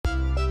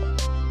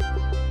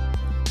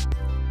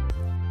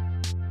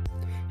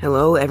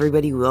Hello,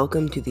 everybody.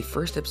 Welcome to the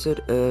first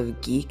episode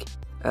of Geek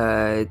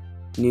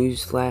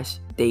News Flash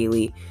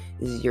Daily.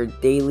 This is your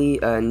daily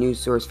news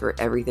source for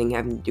everything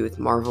having to do with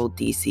Marvel,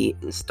 DC,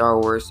 and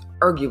Star Wars,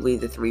 arguably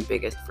the three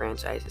biggest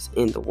franchises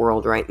in the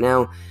world right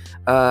now.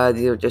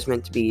 These are just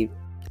meant to be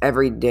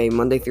every day,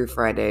 Monday through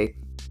Friday,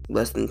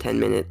 less than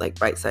 10-minute,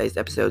 bite-sized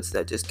episodes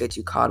that just get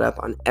you caught up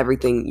on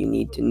everything you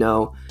need to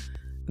know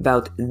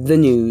about the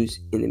news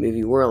in the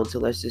movie world. So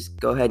let's just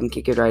go ahead and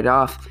kick it right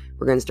off.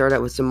 We're going to start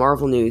out with some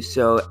Marvel news.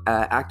 So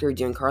actor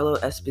Giancarlo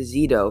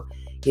Esposito,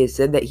 he has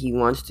said that he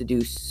wants to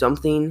do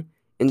something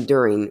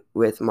enduring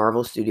with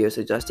Marvel Studios,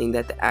 suggesting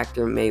that the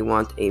actor may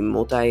want a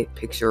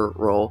multi-picture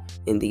role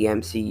in the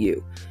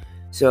MCU.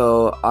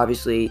 So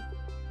obviously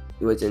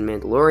he was in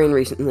Mandalorian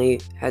recently,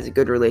 has a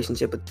good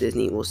relationship with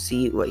Disney. We'll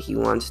see what he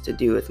wants to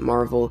do with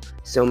Marvel.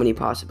 So many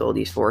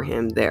possibilities for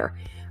him there.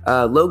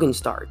 Logan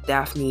star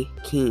Dafne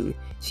Keen,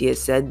 she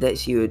has said that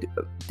she would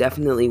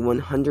definitely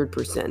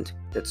 100%,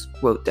 that's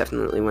quote,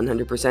 definitely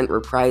 100%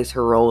 reprise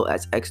her role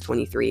as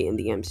X-23 in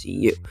the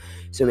MCU.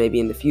 So maybe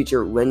in the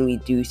future, when we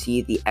do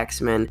see the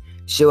X-Men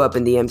show up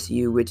in the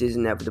MCU, which is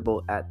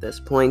inevitable at this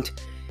point,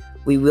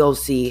 we will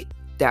see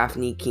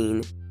Dafne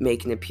Keen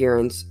make an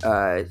appearance.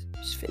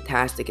 She's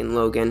fantastic in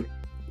Logan.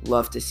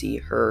 Love to see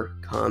her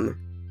come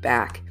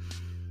back.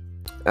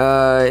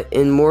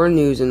 In more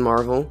news in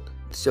Marvel,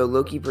 so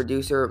Loki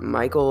producer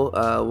Michael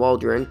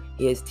Waldron,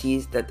 he has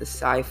teased that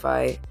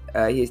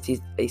he has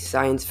teased a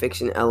science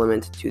fiction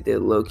element to the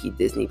Loki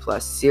Disney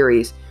Plus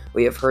series.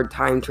 We have heard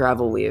time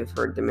travel, we have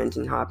heard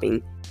dimension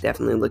hopping.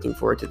 Definitely looking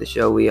forward to the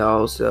show. We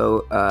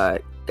also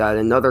got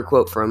another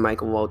quote from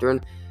Michael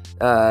Waldron,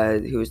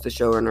 who is the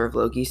showrunner of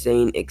Loki,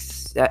 saying,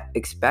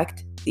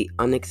 expect the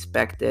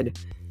unexpected.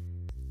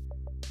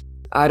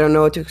 I don't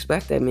know what to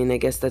expect. I mean, I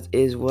guess that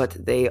is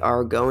what they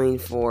are going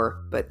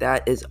for, but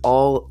that is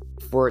all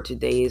for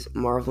today's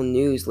Marvel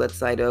news. Let's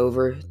slide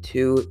over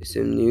to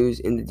some news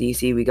in the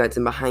DC. We got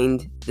some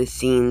behind the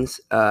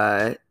scenes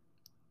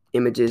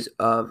images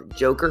of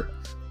Joker,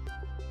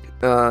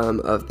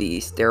 of the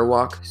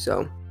stairwalk.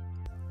 So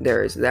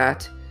there's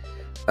that.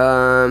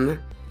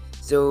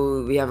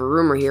 So we have a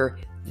rumor here.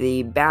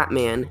 The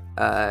Batman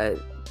that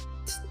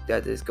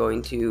is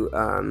going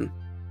to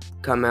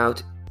come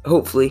out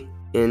hopefully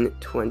in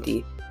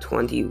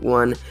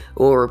 2021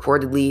 will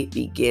reportedly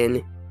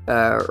begin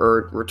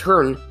or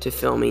return to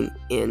filming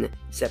in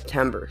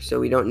September. So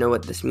we don't know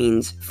what this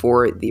means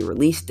for the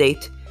release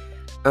date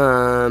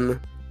of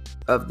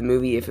the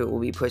movie, if it will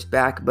be pushed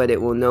back, but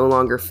it will no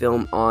longer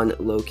film on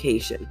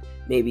location.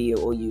 Maybe it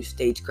will use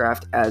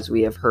stagecraft, as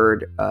we have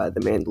heard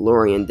The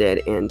Mandalorian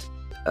did, and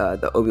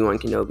the Obi-Wan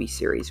Kenobi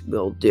series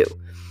will do.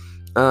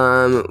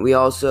 We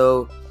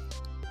also,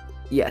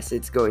 yes,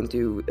 it's going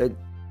to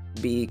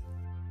be,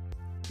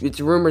 it's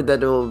rumored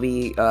that it will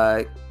be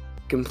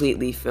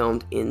completely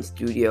filmed in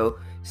studio,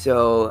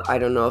 so I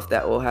don't know if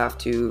that will have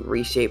to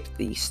reshape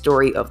the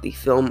story of the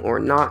film or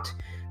not,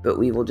 but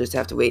we will just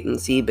have to wait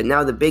and see. But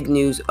now the big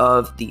news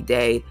of the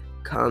day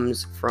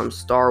comes from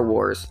Star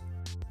Wars.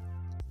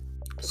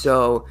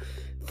 So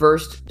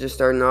first, just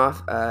starting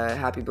off,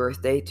 happy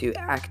birthday to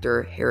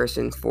actor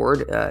Harrison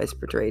Ford. Has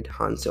portrayed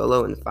Han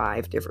Solo in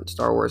 5 different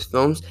Star Wars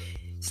films.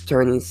 He's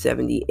turning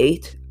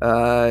 78,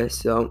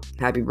 so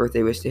happy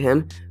birthday wish to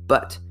him.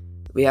 But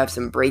we have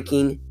some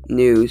breaking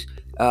news.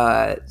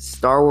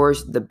 Star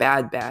Wars The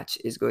Bad Batch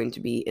is going to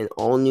be an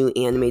all-new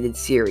animated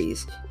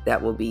series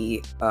that will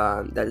be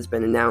that has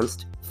been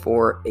announced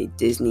for a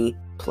Disney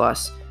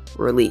Plus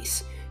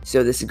release.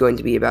 So this is going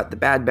to be about the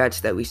Bad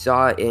Batch that we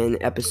saw in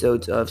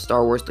episodes of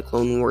Star Wars The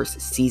Clone Wars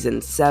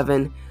Season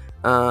 7. It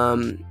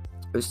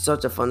was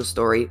such a fun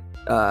story,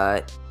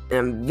 and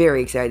I'm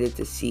very excited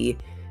to see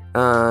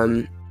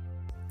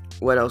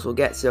what else we'll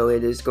get. So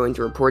it is going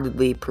to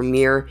reportedly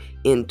premiere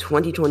in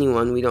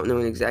 2021. We don't know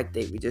an exact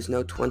date, we just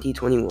know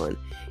 2021.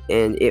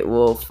 And it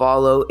will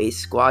follow a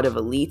squad of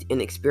elite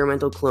and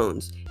experimental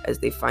clones as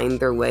they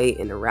find their way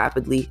in a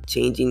rapidly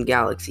changing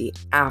galaxy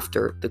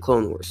after the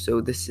Clone Wars.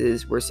 So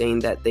we're saying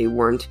that they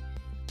weren't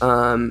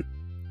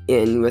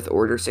in with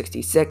Order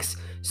 66.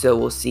 So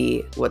we'll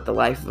see what the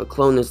life of a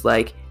clone is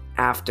like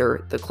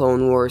after the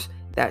Clone Wars.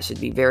 That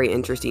should be very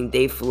interesting.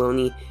 Dave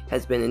Filoni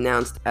has been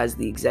announced as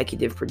the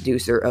executive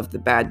producer of The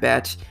Bad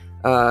Batch,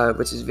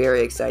 which is very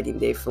exciting.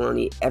 Dave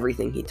Filoni,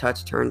 everything he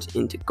touched turns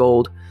into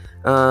gold.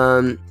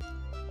 So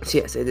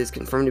yes, it is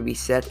confirmed to be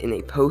set in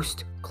a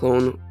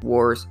post-Clone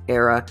Wars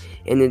era,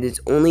 and it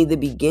is only the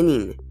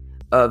beginning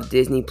of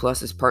Disney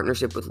Plus's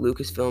partnership with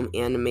Lucasfilm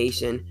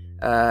Animation,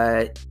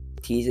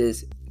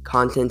 teases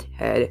content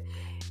head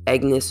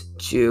Agnes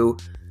Chu.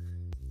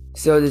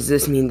 So does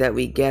this mean that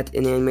we get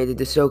an animated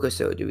Ahsoka?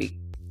 So do we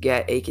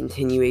get a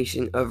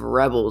continuation of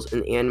Rebels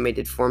in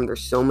animated form?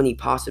 There's so many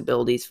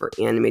possibilities for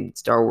animated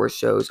Star Wars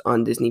shows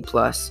on Disney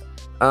Plus.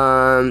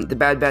 The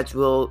Bad Batch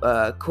will,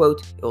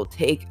 quote, it will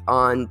take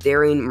on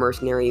daring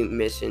mercenary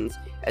missions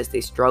as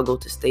they struggle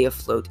to stay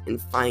afloat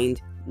and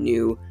find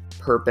new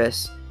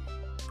purpose.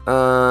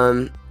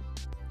 What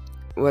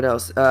What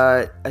else?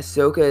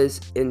 Ahsoka's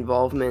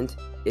involvement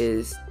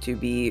is to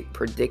be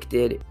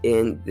predicted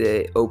in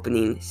the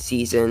opening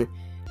season.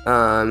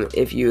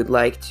 If you'd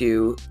like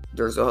to,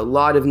 there's a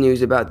lot of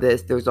news about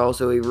this. There's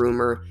also a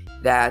rumor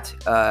that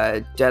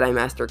Jedi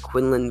Master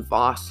Quinlan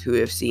Vos, who we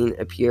have seen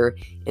appear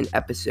in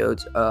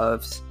episodes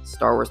of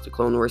Star Wars: The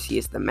Clone Wars, he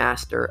is the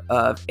master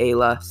of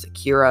Aayla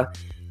Secura.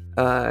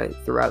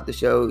 Throughout the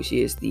show,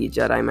 she is the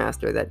Jedi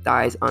Master that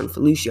dies on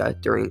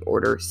Felucia during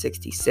Order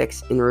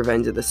 66 in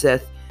Revenge of the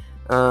Sith.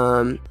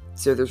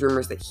 So there's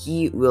rumors that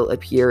he will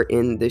appear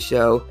in the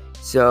show.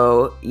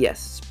 So yes,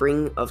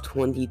 spring of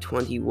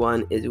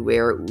 2021 is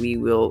where we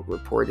will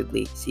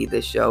reportedly see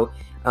this show.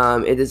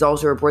 It is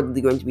also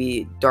reportedly going to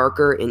be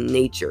darker in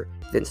nature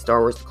than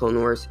Star Wars: The Clone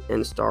Wars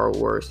and Star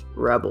Wars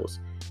Rebels.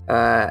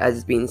 As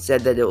it's being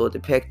said that it will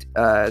depict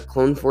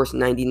Clone Force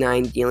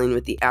 99 dealing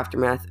with the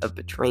aftermath of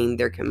betraying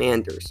their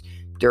commanders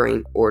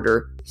during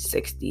Order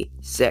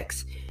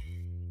 66.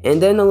 And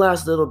then the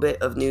last little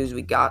bit of news,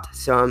 we got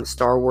some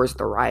Star Wars: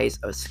 The Rise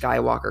of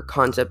Skywalker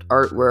concept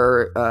art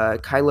where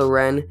Kylo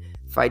Ren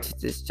fights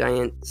this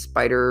giant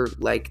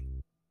spider-like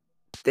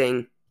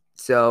thing.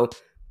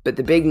 But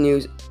the big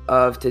news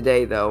of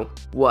today, though,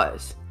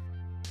 was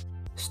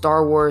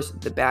Star Wars: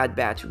 The Bad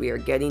Batch. We are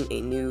getting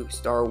a new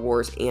Star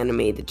Wars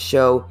animated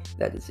show.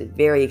 That is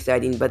very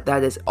exciting, but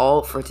that is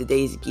all for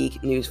today's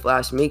Geek News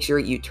Flash. Make sure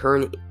you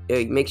tune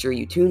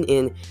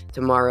in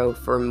tomorrow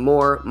for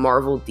more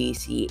Marvel,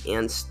 DC,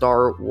 and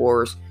Star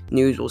Wars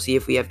news. We'll see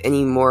if we have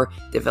any more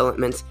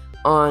developments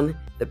on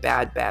the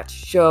Bad Batch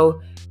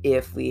show,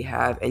 if we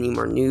have any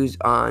more news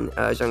on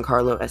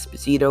Giancarlo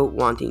Esposito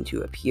wanting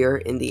to appear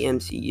in the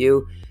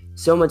MCU.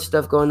 So much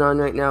stuff going on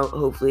right now.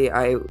 Hopefully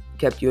I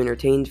kept you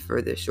entertained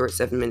for this short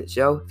 7-minute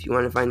show. If you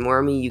want to find more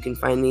of me, you can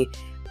find me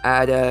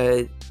at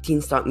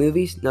Teen Talk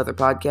Movies, another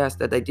podcast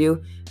that I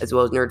do, as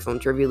well as Nerd Film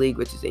Trivia League,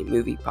 which is a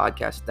movie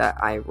podcast that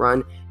I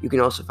run. You can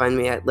also find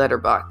me at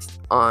Letterboxd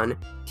on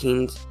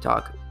Teens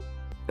Talk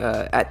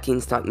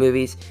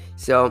Movies.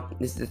 So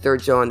this is the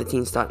third show on the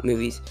Teens Talk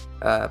Movies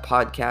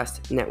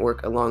podcast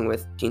network, along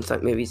with Teens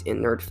Talk Movies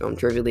and Nerd Film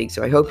Trivia League.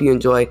 So I hope you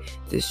enjoy.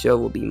 This show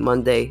will be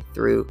Monday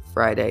through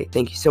Friday.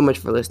 Thank you so much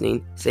for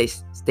listening. Stay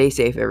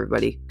safe,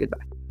 everybody.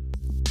 Goodbye.